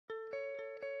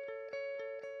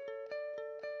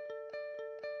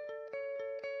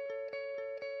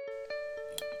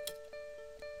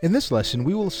In this lesson,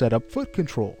 we will set up foot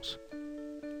controls.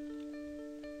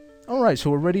 Alright,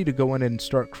 so we're ready to go in and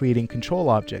start creating control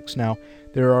objects. Now,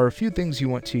 there are a few things you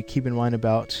want to keep in mind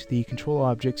about the control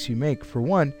objects you make. For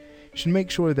one, you should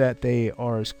make sure that they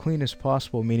are as clean as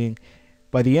possible, meaning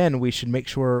by the end we should make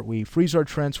sure we freeze our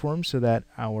transforms so that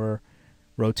our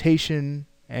rotation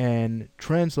and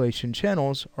translation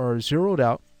channels are zeroed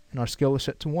out and our scale is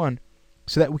set to 1,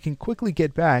 so that we can quickly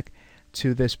get back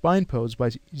to this bind pose by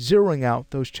zeroing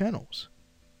out those channels.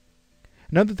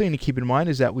 Another thing to keep in mind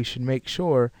is that we should make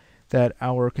sure that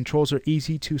our controls are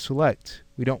easy to select.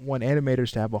 We don't want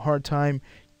animators to have a hard time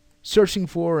searching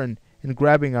for and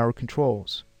grabbing our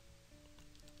controls.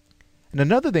 And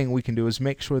another thing we can do is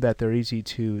make sure that they're easy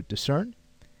to discern,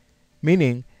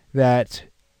 meaning that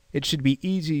it should be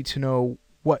easy to know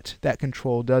what that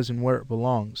control does and where it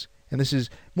belongs. And this is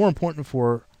more important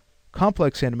for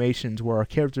complex animations where our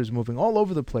character is moving all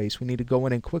over the place. We need to go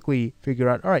in and quickly figure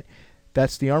out, alright,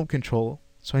 that's the arm control,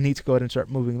 so I need to go ahead and start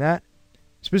moving that.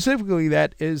 Specifically,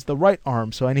 that is the right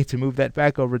arm, so I need to move that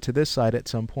back over to this side at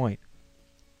some point.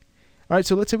 Alright,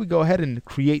 so let's say we go ahead and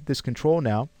create this control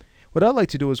now. What I'd like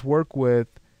to do is work with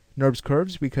NURBS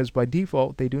curves because by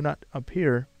default they do not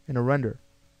appear in a render.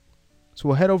 So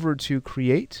we'll head over to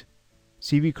Create,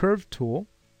 CV Curve tool,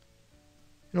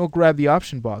 and we'll grab the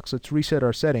option box. Let's reset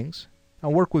our settings.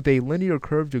 I'll work with a linear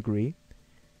curve degree.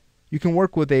 You can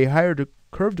work with a higher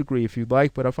curve degree if you'd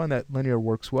like, but I find that linear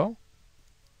works well.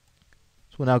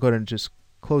 So we'll now go ahead and just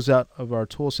close out of our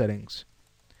tool settings.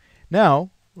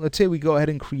 Now, let's say we go ahead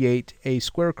and create a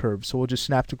square curve. So we'll just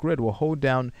snap to grid. We'll hold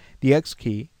down the X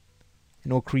key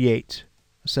and we'll create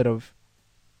a set of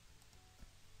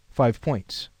 5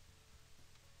 points.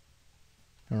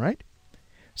 Alright?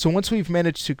 So once we've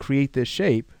managed to create this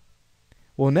shape,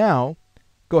 we'll now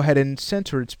go ahead and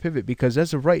center its pivot, because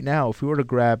as of right now, if we were to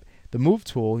grab the move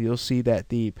tool, you'll see that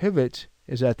the pivot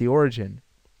is at the origin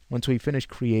once we finish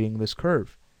creating this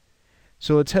curve.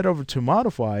 So let's head over to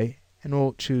modify and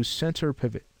we'll choose center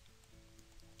pivot.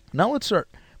 Now let's start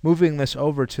moving this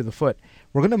over to the foot.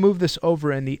 We're going to move this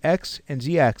over in the X and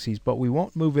Z axes, but we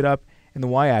won't move it up in the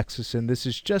Y axis, and this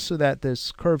is just so that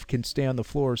this curve can stay on the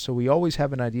floor, so we always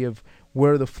have an idea of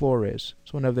where the floor is.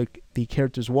 So whenever the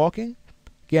character's walking,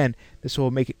 again, this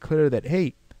will make it clear that,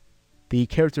 hey, the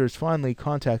character has finally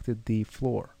contacted the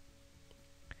floor.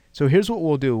 So here's what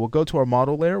we'll do. We'll go to our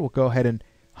model layer. We'll go ahead and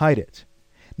hide it.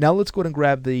 Now let's go ahead and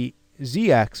grab the Z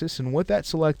axis, and with that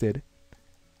selected,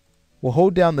 we'll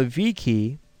hold down the V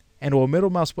key and we'll middle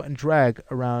mouse button drag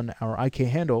around our IK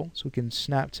handle so we can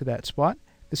snap to that spot.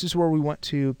 This is where we want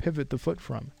to pivot the foot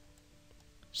from,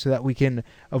 so that we can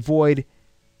avoid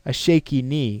a shaky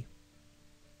knee.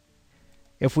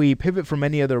 If we pivot from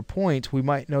any other point, we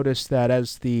might notice that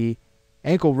as the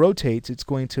ankle rotates, it's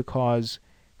going to cause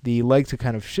the leg to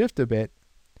kind of shift a bit.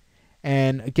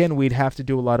 And again, we'd have to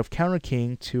do a lot of counter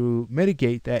keying to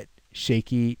mitigate that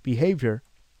shaky behavior.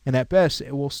 And at best,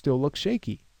 it will still look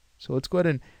shaky. So let's go ahead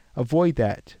and avoid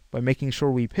that by making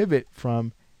sure we pivot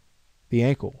from the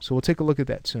ankle. So we'll take a look at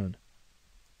that soon.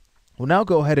 We'll now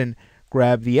go ahead and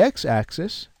grab the X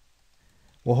axis.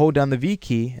 We'll hold down the V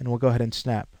key and we'll go ahead and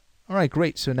snap. Alright,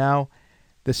 great. So now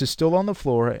this is still on the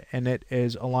floor and it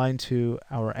is aligned to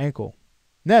our ankle.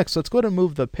 Next, let's go ahead and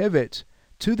move the pivot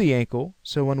to the ankle,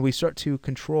 so when we start to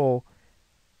control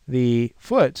the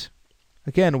foot,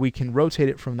 again, we can rotate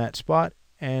it from that spot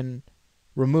and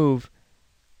remove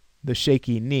the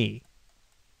shaky knee.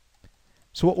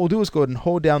 So what we'll do is go ahead and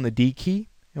hold down the D key,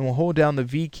 and we'll hold down the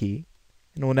V key,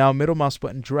 and we'll now middle mouse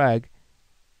button drag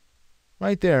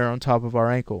right there on top of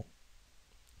our ankle.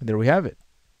 And there we have it.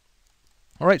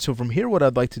 Alright, so from here what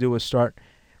I'd like to do is start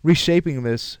reshaping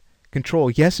this control.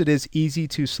 Yes, it is easy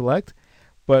to select,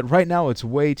 but right now it's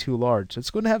way too large.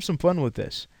 Let's go ahead and have some fun with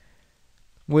this.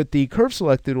 With the curve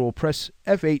selected, we'll press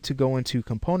F8 to go into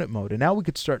component mode, and now we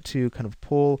could start to kind of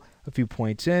pull a few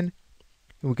points in,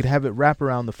 and we could have it wrap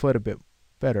around the foot a bit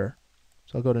better.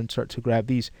 So I'll go ahead and start to grab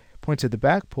these points at the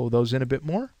back, pull those in a bit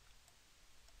more.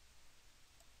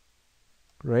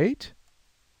 Great.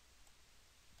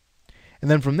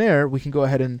 And then from there, we can go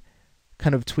ahead and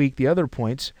kind of tweak the other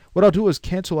points. What I'll do is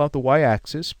cancel out the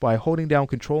Y-axis by holding down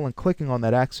Control and clicking on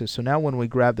that axis. So now when we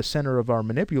grab the center of our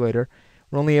manipulator,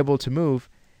 we're only able to move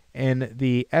in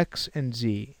the X and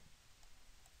Z.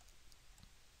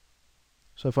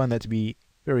 So I find that to be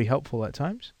very helpful at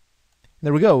times. And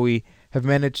there we go. We have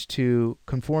managed to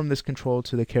conform this control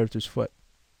to the character's foot.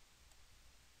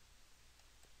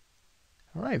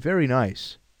 Alright, very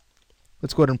nice.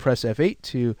 Let's go ahead and press F8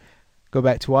 to go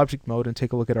back to object mode and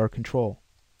take a look at our control.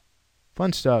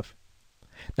 Fun stuff.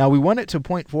 Now we want it to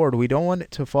point forward. We don't want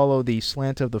it to follow the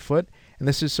slant of the foot, And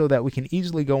this is so that we can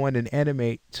easily go in and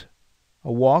animate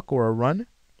a walk or a run.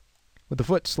 With the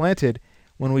foot slanted,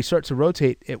 when we start to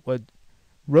rotate, it would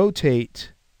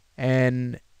rotate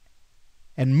and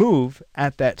move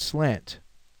at that slant.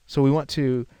 So we want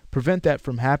to prevent that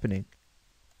from happening.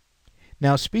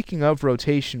 Now, speaking of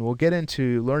rotation, we'll get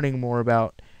into learning more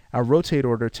about our rotate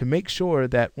order to make sure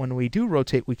that when we do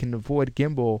rotate, we can avoid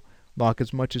gimbal lock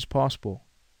as much as possible.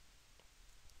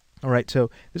 Alright, so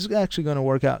this is actually going to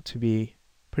work out to be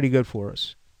pretty good for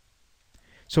us.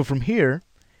 So from here,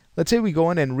 let's say we go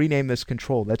in and rename this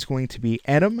control. That's going to be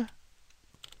anim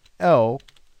L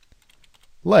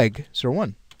leg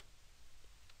 01.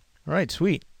 Alright,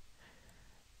 sweet.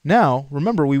 Now,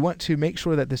 remember, we want to make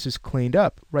sure that this is cleaned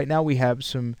up. Right now we have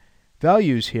some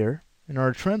values here in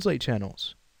our translate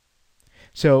channels.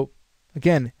 So,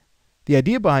 again, the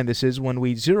idea behind this is when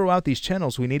we zero out these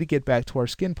channels, we need to get back to our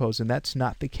skin pose, and that's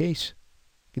not the case.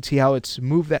 You can see how it's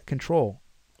moved that control.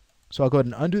 So I'll go ahead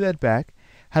and undo that back.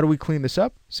 How do we clean this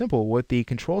up? Simple. With the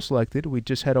control selected, we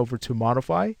just head over to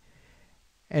Modify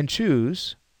and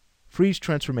choose Freeze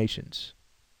Transformations.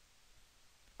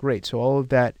 Great. So all of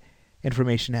that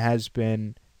information has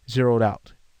been zeroed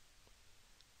out.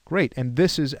 Great. And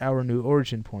this is our new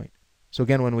origin point. So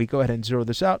again, when we go ahead and zero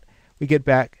this out, we get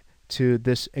back to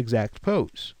this exact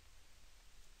pose.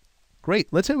 Great.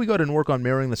 Let's say we go ahead and work on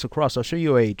mirroring this across. I'll show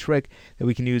you a trick that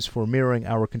we can use for mirroring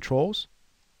our controls.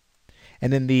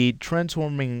 And in the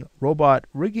Transforming Robot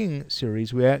Rigging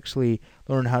series, we actually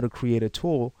learn how to create a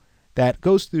tool that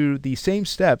goes through the same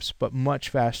steps but much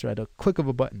faster at a click of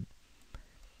a button.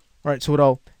 Alright, so what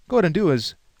I'll go ahead and do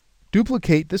is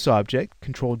duplicate this object,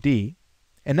 Control D,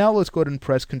 and now let's go ahead and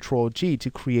press Control G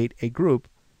to create a group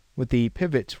with the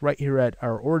pivots right here at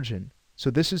our origin. So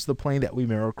this is the plane that we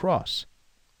mirror across.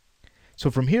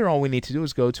 So from here, all we need to do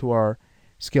is go to our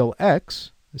scale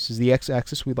X. This is the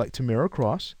X-axis we'd like to mirror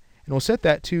across, and we'll set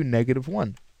that to -1.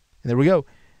 And there we go.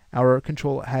 Our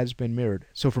control has been mirrored.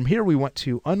 So from here, we want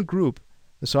to ungroup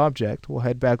this object. We'll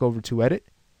head back over to Edit,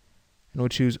 and we'll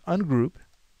choose Ungroup.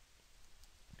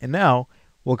 And now,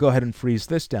 we'll go ahead and freeze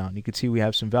this down. You can see we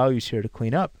have some values here to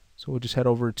clean up. So we'll just head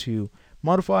over to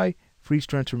Modify, Freeze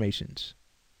Transformations.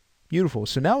 Beautiful.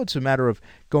 So now it's a matter of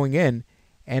going in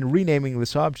and renaming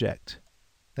this object.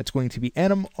 That's going to be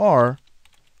anim R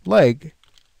leg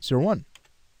 01.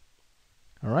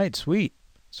 Alright, sweet.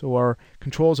 So our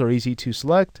controls are easy to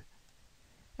select,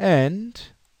 and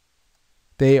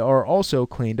they are also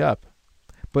cleaned up.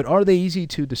 But are they easy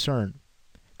to discern?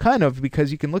 Kind of,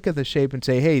 because you can look at the shape and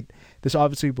say, hey, this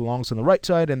obviously belongs on the right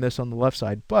side and this on the left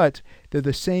side, but they're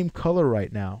the same color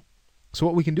right now. So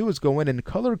what we can do is go in and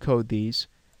color code these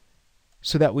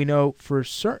so that we know for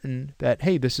certain that,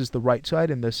 hey, this is the right side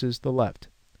and this is the left.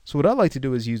 So what I like to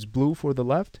do is use blue for the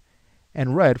left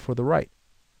and red for the right.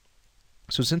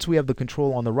 So since we have the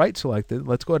control on the right selected,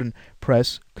 let's go ahead and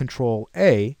press Control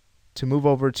A to move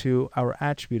over to our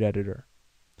attribute editor.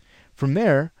 From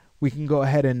there, we can go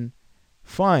ahead and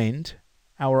find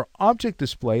our object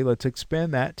display. Let's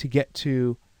expand that to get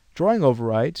to drawing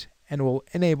overrides, and we'll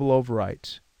enable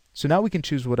overrides. So now we can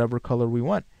choose whatever color we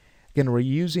want. Again, we're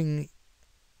using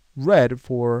red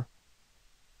for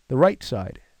the right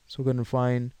side. So we're going to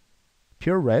find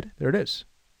pure red. There it is.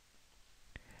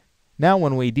 Now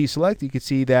when we deselect, you can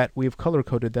see that we've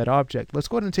color-coded that object. Let's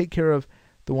go ahead and take care of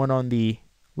the one on the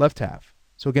left half.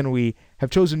 So again, we have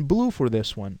chosen blue for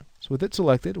this one. So with it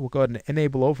selected, we'll go ahead and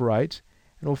enable overrides,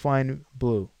 and we'll find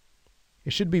blue.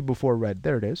 It should be before red.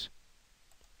 There it is.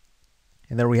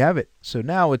 And there we have it. So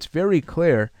now it's very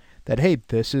clear that, hey,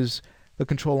 this is the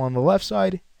control on the left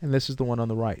side, and this is the one on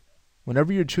the right.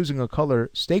 Whenever you're choosing a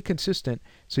color, stay consistent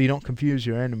so you don't confuse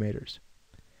your animators.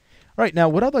 Alright, now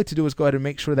what I'd like to do is go ahead and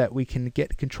make sure that we can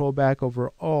get control back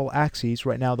over all axes.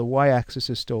 Right now the y-axis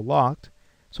is still locked.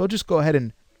 So I'll just go ahead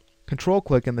and control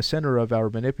click in the center of our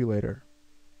manipulator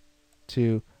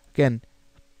to, again,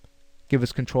 give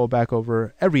us control back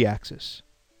over every axis.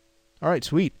 Alright,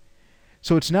 sweet.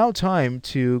 So it's now time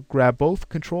to grab both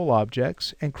control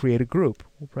objects and create a group.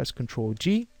 We'll press Control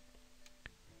G.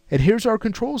 And here's our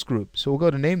controls group. So we'll go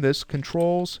to name this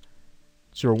Controls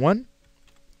 01.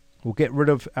 We'll get rid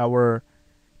of our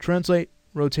Translate,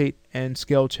 Rotate, and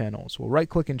Scale channels. We'll right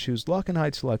click and choose Lock and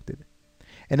Hide Selected.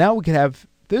 And now we can have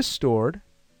this stored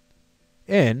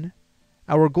in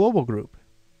our global group.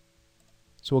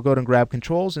 So we'll go ahead and grab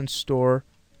controls and store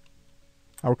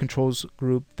our controls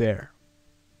group there.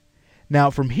 Now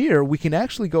from here, we can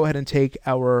actually go ahead and take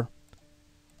our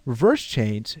reverse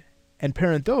chains and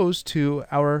parent those to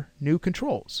our new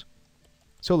controls.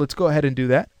 So let's go ahead and do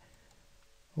that.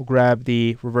 We'll grab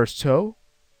the reverse toe,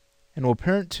 and we'll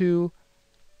parent to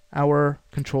our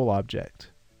control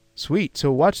object. Sweet.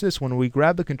 So watch this. When we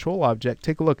grab the control object,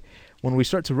 take a look. When we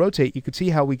start to rotate, you can see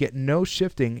how we get no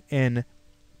shifting in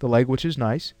the leg, which is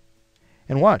nice.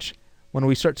 And watch. When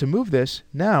we start to move this,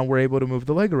 now we're able to move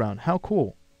the leg around. How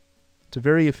cool. It's a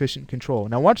very efficient control.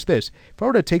 Now watch this. If I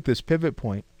were to take this pivot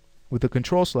point with the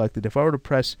control selected, if I were to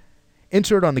press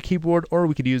Insert on the keyboard, or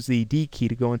we could use the D key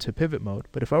to go into pivot mode.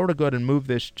 But if I were to go ahead and move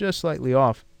this just slightly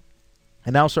off,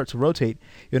 and now start to rotate,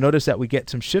 you'll notice that we get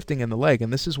some shifting in the leg,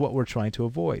 and this is what we're trying to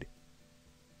avoid.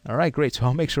 Alright, great. So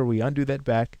I'll make sure we undo that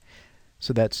back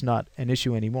so that's not an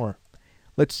issue anymore.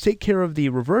 Let's take care of the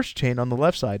reverse chain on the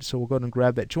left side. So we'll go ahead and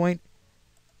grab that joint,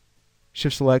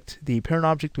 shift select the parent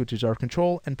object, which is our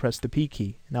control, and press the P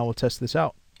key. Now we'll test this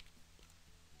out.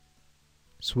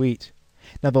 Sweet.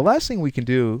 Now the last thing we can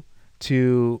do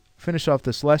to finish off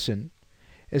this lesson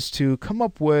is to come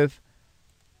up with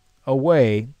a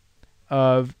way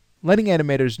of letting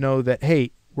animators know that,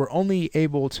 hey, we're only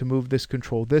able to move this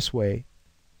control this way,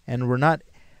 and we're not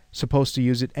supposed to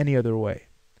use it any other way.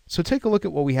 So take a look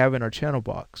at what we have in our channel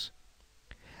box.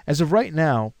 As of right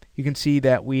now, you can see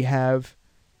that we have,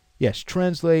 yes,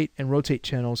 translate and rotate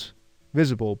channels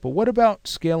visible, but what about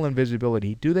scale and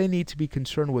visibility? Do they need to be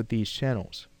concerned with these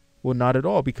channels? Well, not at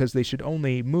all, because they should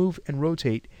only move and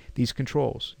rotate these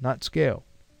controls, not scale.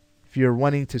 If you're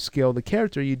wanting to scale the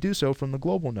character, you do so from the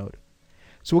global node.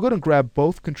 So we'll go and grab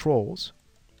both controls,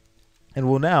 and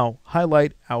we'll now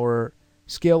highlight our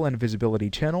scale and visibility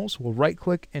channels. We'll right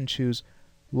click and choose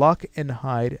lock and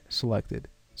hide selected.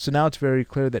 So now it's very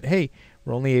clear that, hey,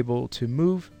 we're only able to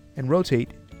move and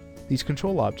rotate these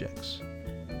control objects.